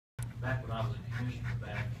back when I was a commissioner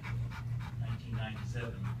back in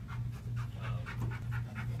 1997,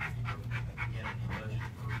 we had a budget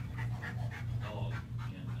for a dog,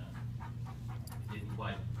 and it didn't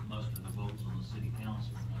quite muster the votes on the city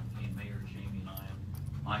council. When I became mayor, Jamie and I and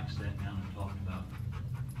Mike sat down and talked about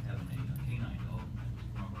having a K-9 dog. That was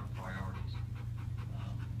one of our priorities.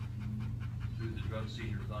 Through the drug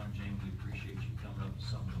seizure fund, Jamie, we appreciate you coming up with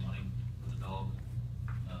some of the money for the dog.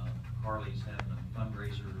 Harley's having a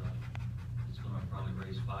fundraiser. It's going to probably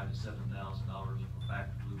raise $5,000 to $7,000 for back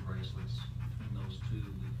blue bracelets. Between those two,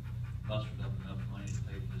 we've mustered up enough money to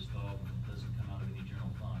pay for this dog, and it doesn't come out of any general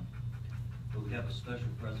fund. But we have a special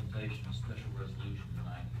presentation, a special resolution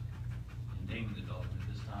tonight in naming the dog. And at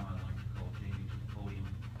this time, I'd like to call Jamie to the podium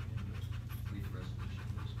and read the resolution,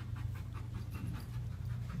 please.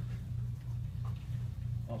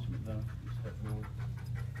 Awesome, done. Step forward.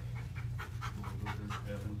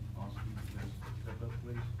 Evan, Austin, you guys step up,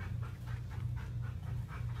 please.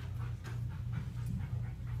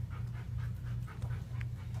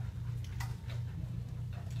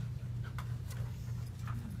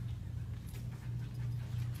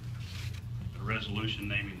 A resolution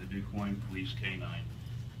naming the Quoin Police K-9.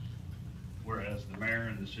 Whereas the mayor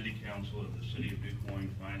and the city council of the city of Quoin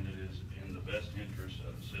find it is in the best interest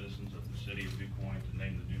of the citizens of the city of Quoin to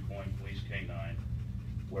name the Quoin Police K-9.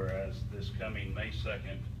 Whereas this coming May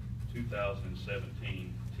 2nd,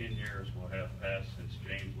 2017, 10 years will have passed since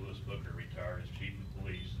James Lewis Booker retired as chief of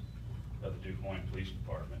police of the Quoin Police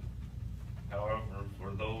Department. However,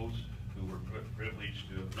 for those who were privileged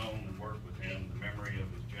to have known and worked with him, the memory of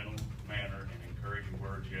his gentle manner and encouraging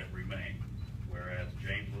words yet remain. Whereas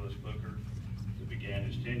James Lewis Booker, who began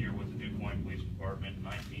his tenure with the Quoin Police Department in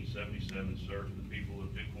 1977, served the people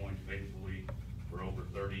of Quoin faithfully for over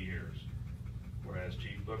 30 years. Whereas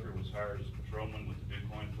Chief Booker was hired as a patrolman with the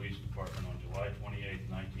Quoin Police Department on July 28,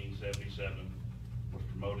 1977, was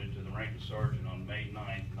promoted to the rank of sergeant on May 9,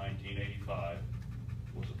 1985,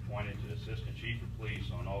 was appointed to Assistant Chief of Police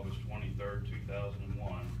on August 23, 2001,